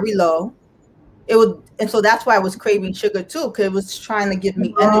was very low. It would, and so that's why I was craving sugar too, because it was trying to give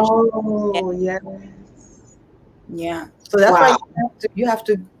me energy. Yeah. Oh, yes. Yeah. So that's why Wow. you have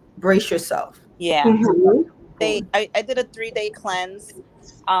to brace yourself. Yeah. Mhm. I did a 3-day cleanse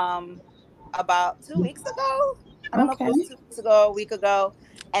um about 2 weeks ago. I don't know if Okay. it was 2 weeks ago, a week ago.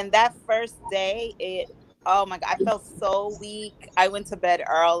 And that first day, oh my God, I felt so weak. I went to bed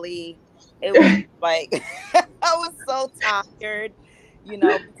early. It was like I was so tired,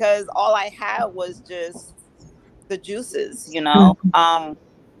 because all I had was just the juices,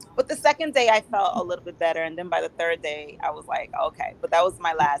 But the second day I felt a little bit better, and then by the third day I was like, okay. But that was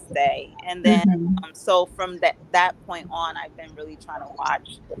my last day, and then Mm-hmm. so from that point on, I've been really trying to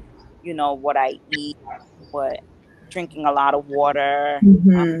watch, what I eat, what drinking a lot of water. Um,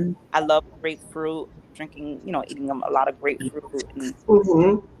 Mm-hmm. I love grapefruit, drinking, eating a lot of grapefruit and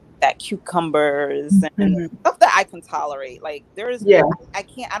Mhm. that cucumbers and Mm-hmm. stuff that I can tolerate. Like Yeah. I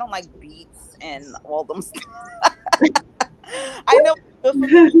can't, I don't like beets and all them. I know it's good for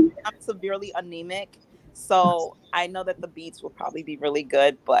me. I'm severely anemic, so I know that the beets will probably be really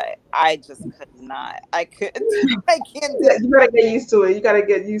good, but I just could not. I couldn't. I can't do Yeah, it. you gotta get used to it. You gotta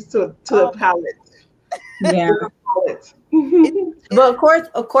get used to the Oh, palate. Yeah. The palate. it, But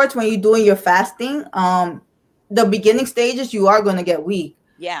it, of course, when you're doing your fasting, the beginning stages, you are going to get weak.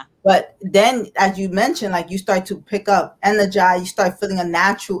 yeah, But then, as you mentioned, like you start to pick up, energize, you start feeling a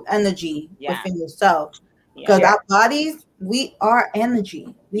natural energy yeah, within yourself. yeah, Because our bodies, we are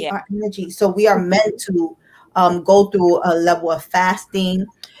energy. We yeah. are energy. So we are meant to go through a level of fasting.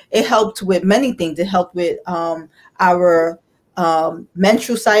 It helped with many things. It helped with our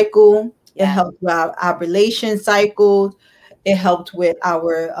menstrual cycle. It Yeah. helped with our relation cycles. It helped with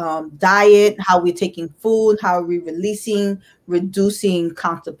our diet, how we're taking food, how we're releasing, reducing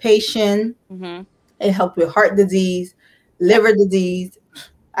constipation. Hmm. It helped with heart disease, Yeah. liver disease.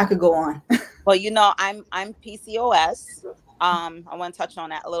 I could go on. Well, I'm PCOS. I want to touch on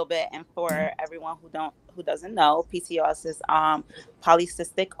that a little bit, and for everyone who doesn't know, PCOS is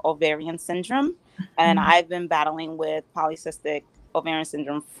polycystic ovarian syndrome, and I've been battling with polycystic ovarian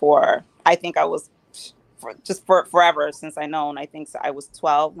syndrome for, I think I was for forever, since I known. I think so. I was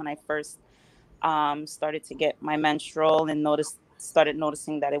 12 when I first started to get my menstrual and started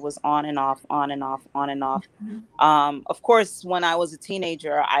noticing that it was on and off, on and off, on and off. Of course, when I was a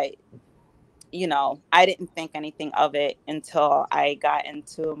teenager, I didn't think anything of it until I got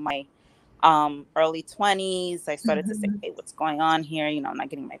into my early 20s. I started to say, Mhm. hey, what's going on here? I'm not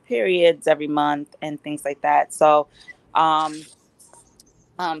getting my periods every month and things like that. So um,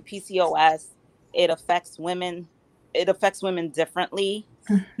 PCOS, it affects women. It affects women differently.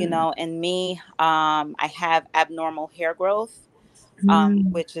 Mhm. And me, I have abnormal hair growth,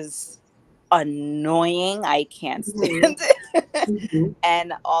 Mm. which is annoying. I can't Mhm. stand it. Mhm.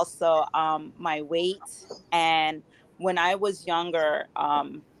 And also my weight. And when I was younger,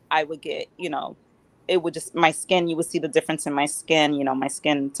 I would get, it would just, my skin, you would see the difference in my skin. My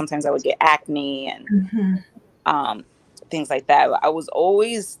skin, sometimes I would get acne and Mhm. um, things like that. I was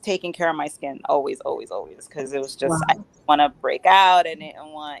always taking care of my skin, always, always, always, because it was just, I Wow. didn't want to break out and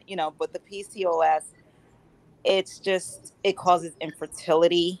didn't want, but the PCOS, it's just, it causes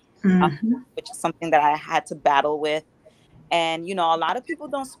infertility, Mhm. which is something that I had to battle with. And a lot of people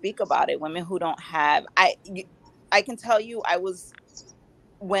don't speak about it. Women who don't have, I can tell you, I was,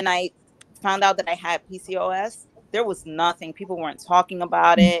 when I found out that I had PCOS, there was nothing. People weren't talking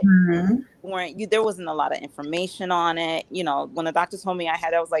about it. Mhm. Weren't you? There wasn't a lot of information on it. When the doctor told me I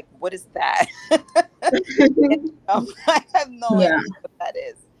had it, I was like, "What is that?" And, I have no idea Yeah. what that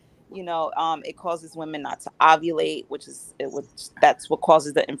is. It causes women not to ovulate, which that's what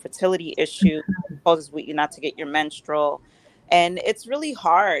causes the infertility issue. Causes you not to get your menstrual, and it's really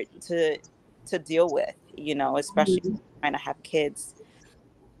hard to deal with. Especially trying to have kids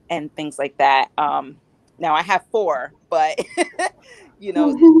and things like that. Now I have 4, but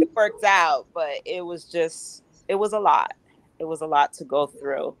it worked out. But it was a lot. It was a lot to go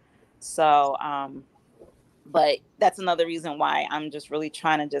through. So, but that's another reason why I'm just really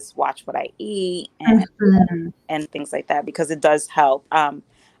trying to just watch what I eat Mhm. and things like that, because it does help.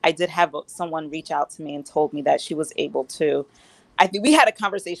 I did have someone reach out to me and told me that she was able to. I think we had a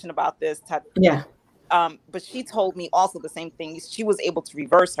conversation about this, Yeah. but she told me also the same thing. She was able to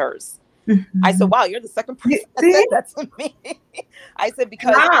reverse hers. I said, Mhm. wow, you're the second person that See? said that to me. I said,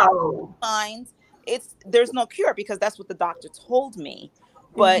 because Wow. minds, there's no cure, because that's what the doctor told me.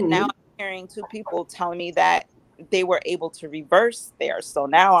 But now Mhm. I'm hearing 2 people telling me that they were able to reverse theirs. So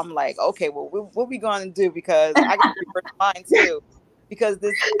now I'm like, okay, well, what we going to do? Because I got to reverse mine too. Because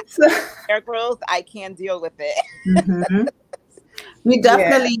this hair growth, I can't deal with it. Mm-hmm.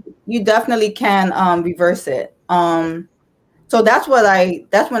 Yeah. You definitely can reverse it. So that's when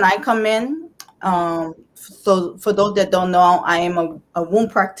I come in. So for those that don't know, I am a womb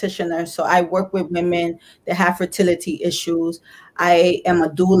practitioner. So I work with women that have fertility issues. I am a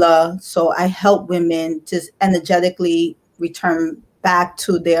doula, so I help women just energetically return back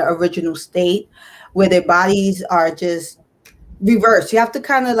to their original state, where their bodies are just reversed. You have to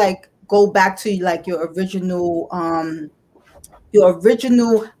kind of like go back to like your original.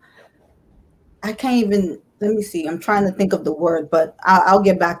 I can't even, let me see. I'm trying to think of the word, but I'll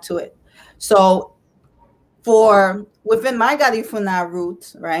get back to it. So for within my Garifuna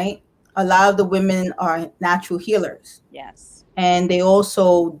roots, right? A lot of the women are natural healers. Yes. And they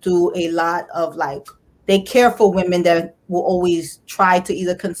also do a lot of like, they care for women that will always try to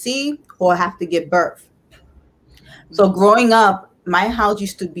either conceive or have to give birth. So growing up, my house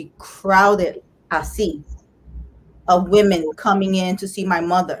used to be crowded, así, of women coming in to see my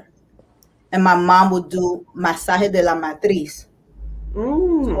mother. And my mom would do masaje de la matriz to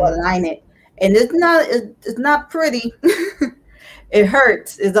align it. And it's not pretty. It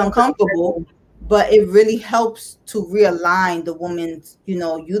hurts, it's uncomfortable, but it really helps to realign the woman's,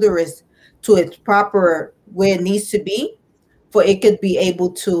 uterus to its proper where it needs to be, for it could be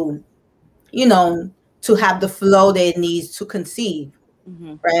able to, to have the flow that it needs to conceive.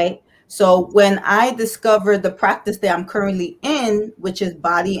 Mm-hmm. Right. So when I discovered the practice that I'm currently in, which is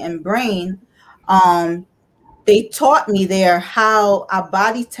body and brain, they taught me there how our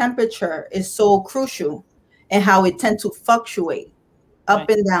body temperature is so crucial and how it tends to fluctuate up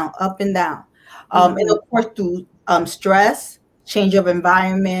Right. and down, up and down. And of course, through stress, change of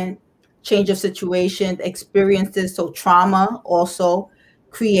environment, change of situation, experiences. So trauma also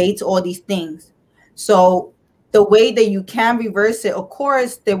creates all these things. So the way that you can reverse it, of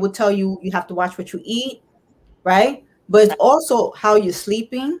course, they will tell you you have to watch what you eat, right? But it's also how you're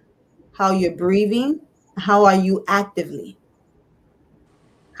sleeping, how you're breathing, how are you actively?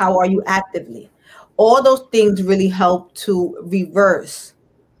 How are you actively? All those things really help to reverse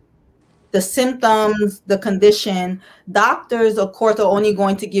the symptoms, the condition. Doctors, of course, are only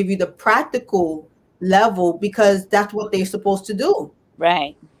going to give you the practical level because that's what they're supposed to do.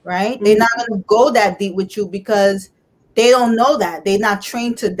 Right. Right? They're not going to go that deep with you because they don't know that. They're not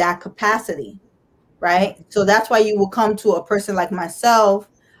trained to that capacity. Right? So that's why you will come to a person like myself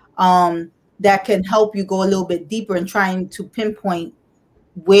that can help you go a little bit deeper in trying to pinpoint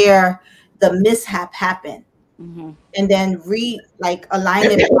where the mishap happened. Mm-hmm. And then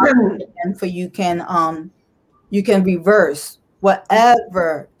align it and for you can reverse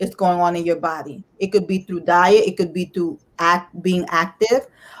whatever is going on in your body. It could be through diet, it could be through being active,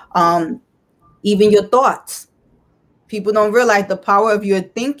 even your thoughts. People don't realize the power of your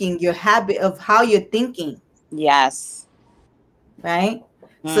thinking, your habit of how you're thinking. Yes. Right?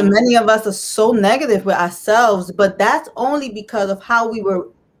 So many of us are so negative with ourselves, but that's only because of how we were.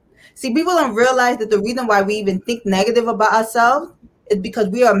 See, people don't realize that the reason why we even think negative about ourselves is because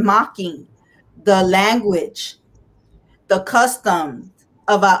we are mocking the language, the customs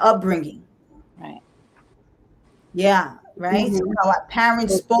of our upbringing. Right. Yeah, right. So how our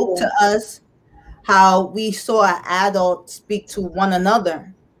parents spoke to us, how we saw our adults speak to one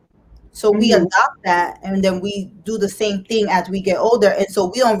another. So we adopt that, and then we do the same thing as we get older. And so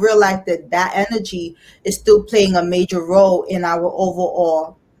we don't realize that that energy is still playing a major role in our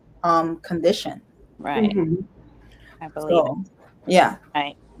overall condition. Right. I believe So, yeah. it.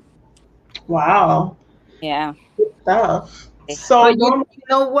 Right. Wow. Yeah. Good stuff. But So you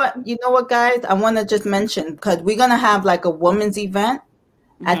know what, guys? I want to just mention, because we're gonna have like a women's event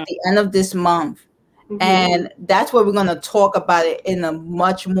at the end of this month. And that's where we're going to talk about it in a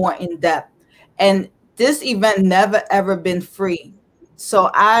much more in depth. And this event never ever been free.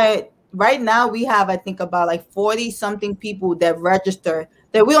 So right now we have, I think, about like 40 something people that register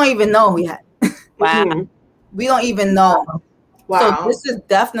that we don't even know yet. Wow. We don't even know. Wow. So this is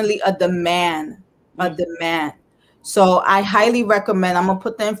definitely a demand. So I highly recommend. I'm gonna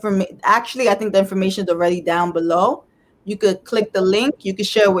put the information. Actually, I think the information is already down below. You could click the link. You can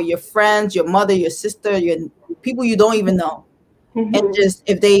share with your friends, your mother, your sister, your people you don't even know. And just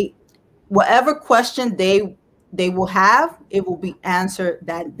whatever question they will have, it will be answered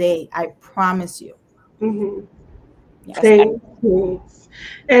that day. I promise you. Yes. Thank you.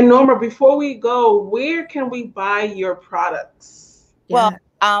 And Norma, before we go, where can we buy your products? Well,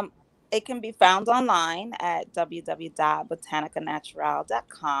 it can be found online at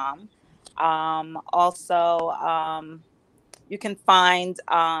www.botanicanatural.com. Also, you can find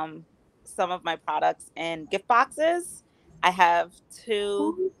some of my products in gift boxes. I have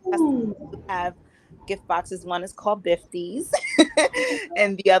two. Oh. Have gift boxes. One is called Bifties,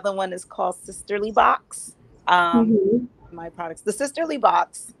 and the other one is called Sisterly Box. Mhm. My products. The Sisterly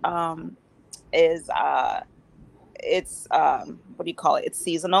Box is it's what do you call it? It's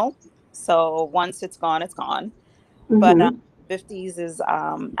seasonal. So once it's gone, it's gone. But Mhm. 50s is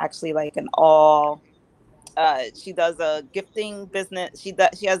actually like an all she does a gifting business. She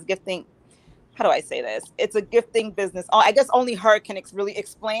has gifting. How do I say this? It's a gifting business. Oh, I guess only her can really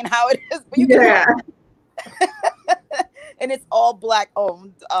explain how it is, but you can Yeah. and it's all Black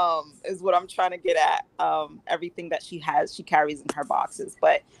owned, is what I'm trying to get at. Everything that she has, she carries in her boxes,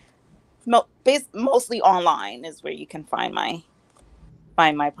 but mostly online is where you can find my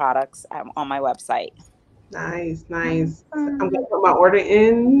products on my website. Nice, nice. I'm Um, gonna put my order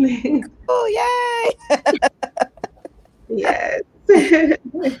in. Oh, yay! Yes.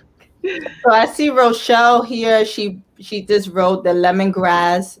 So I see Rochelle here. She just wrote the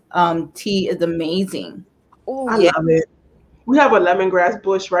lemongrass tea is amazing. Oh, I yeah. love it. We have a lemongrass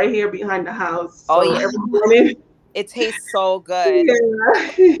bush right here behind the house. Oh, So yeah. every morning, It tastes so good.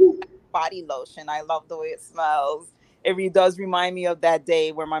 yeah. Body lotion. I love the way it smells. It really does remind me of that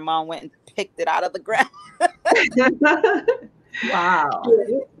day where my mom went and picked it out of the ground. Wow.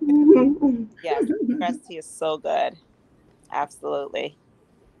 Yes, grass tea is so good. Absolutely.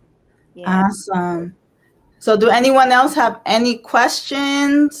 Yeah. Awesome. So do anyone else have any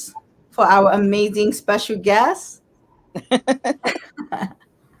questions for our amazing special guest? And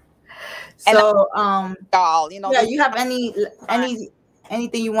So y'all, yeah, there's you have time.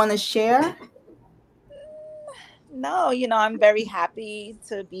 anything you want to share? No, I'm very happy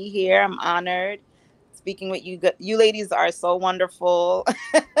to be here. I'm honored speaking with you. You ladies are so wonderful.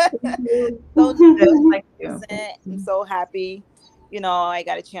 So Good, thank you. innocent. I'm so happy. I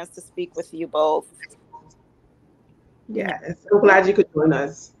got a chance to speak with you both. Yeah. Yes. I'm glad you could join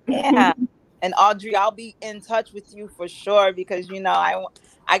us. Yeah. And Audrey, I'll be in touch with you for sure because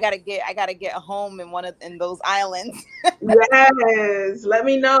I gotta get home in those islands. Yes. Let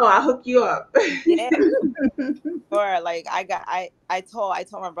me know. I'll hook you up. Yeah, sure. Like I told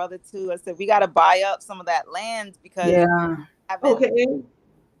my brother too. I said we gotta buy up some of that land because Yeah. having Okay.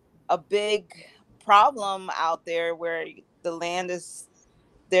 a big problem out there where the land is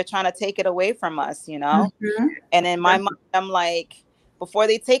they're trying to take it away from us. Mhm. And in my mind, I'm like, before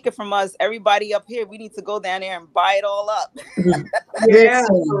they take it from us, everybody up here, we need to go down there and buy it all up. Yeah,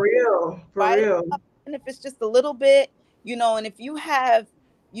 for Listen. real. For Buy it real. up. And if it's just a little bit, and if you have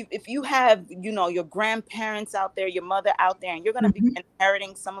your grandparents out there, your mother out there, and you're gonna be Mhm.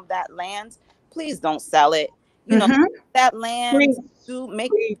 inheriting some of that land, please don't sell it. You know, Mhm. that land Preach. to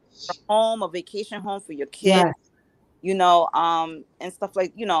make a Preach. home, a vacation home for your kids, Yes. and stuff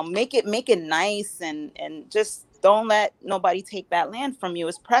like, make it nice and just don't let nobody take that land from you.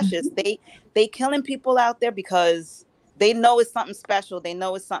 It's precious. Mhm. They killing people out there because they know it's something special. They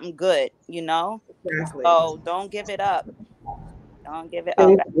know it's something good. Exactly. So don't give it up. Don't give it up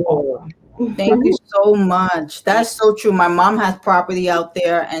Thank at all. you. Thank you so much. Yeah. That's so true. My mom has property out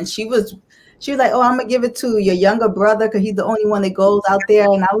there, and she was like, "Oh, I'm gonna give it to your younger brother because he's the only one that goes out there."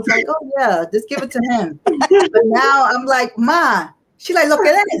 And I was like, "Oh yeah, just give it to him." But now I'm like, "Ma," she like, "Look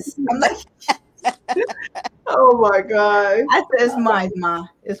at this." I'm like, Oh my gosh. "I said it's mine, Ma.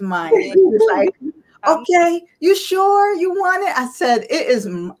 It's mine." Yeah. She's like, Um, "Okay, you sure you want it?" I said,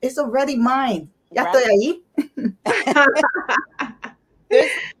 It's already mine. Ya right. estoy ahí. There's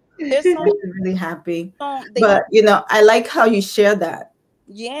there's so I'm much. really happy. They don't. But I like how you share that.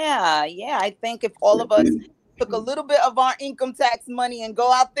 Yeah. I think if all of us took a little bit of our income tax money and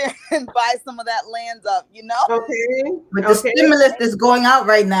go out there and buy some of that land up. Okay. With the Okay. stimulus that's going out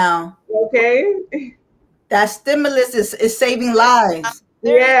right now, Okay. that stimulus is saving lives.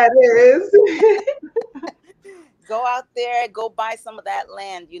 There you Yeah, it is. go out there, go buy some of that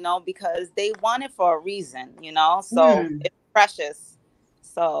land, because they want it for a reason. So Hmm, it's precious.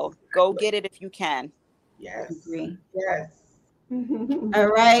 So go get it if you can. Yes. agree. Yes. All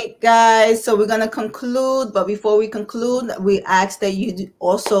right, guys. So we're gonna conclude, but before we conclude, we ask that you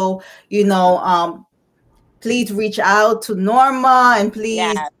also, please reach out to Norma and please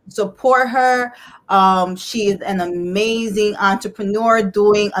Yeah. support her. She is an amazing entrepreneur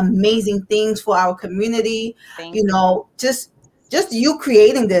doing amazing things for our community. Thank you. Just you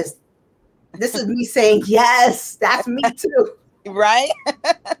creating this. This is me saying, yes, that's me too. Right?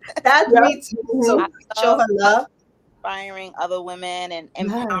 That's Yep. me too. So Mhm. I show her love love. inspiring other women and Yes.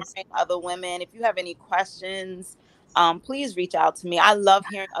 empowering other women. If you have any questions, please reach out to me. I love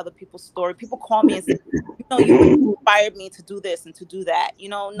hearing other people's story. People call me and say, you know, you inspired me to do this and to do that. You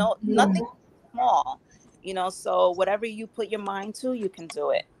know, no, nothing small. You know, so whatever you put your mind to, you can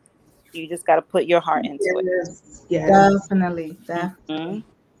do it. You just got to put your heart into it. Yes. Definitely. Mm-hmm.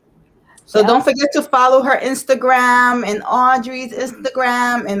 So don't forget to follow her Instagram and Audrey's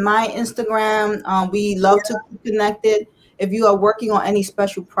Instagram and my Instagram. We love to be connected. If you are working on any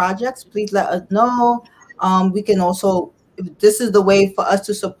special projects, please let us know. We can also, if this is the way for us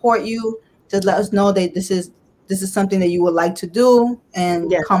to support you, just let us know that this is something that you would like to do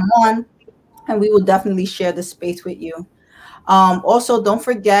and come on, and we will definitely share the space with you. Also, don't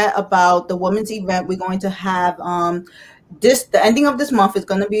forget about the women's event we're going to have. The ending of this month is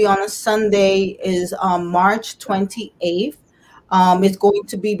going to be on a Sunday, is March 28th. It's going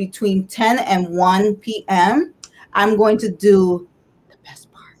to be between 10 and 1 p.m. I'm going to do the best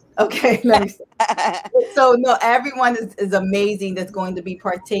part. Okay, let me say. So no, everyone is amazing that's going to be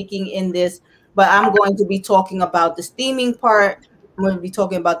partaking in this, but I'm going to be talking about the steaming part. I'm going to be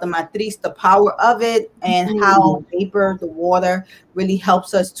talking about the matriz, the power of it, and how vapor, the water, really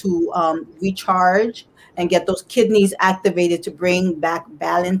helps us to recharge and get those kidneys activated to bring back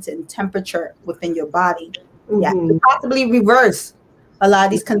balance and temperature within your body. Yeah, to possibly reverse a lot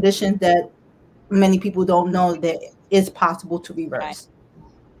of these conditions that many people don't know that it's possible to reverse.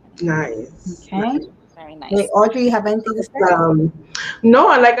 Nice. Okay. Very nice. Hey, Audrey, you have anything to say?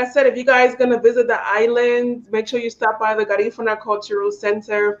 No, and like I said, if you guys gonna visit the island, make sure you stop by the Garifuna Cultural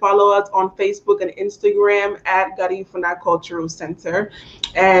Center. Follow us on Facebook and Instagram at Garifuna Cultural Center.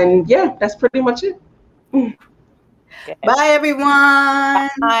 And yeah, that's pretty much it. Bye, everyone.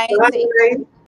 Bye. Bye.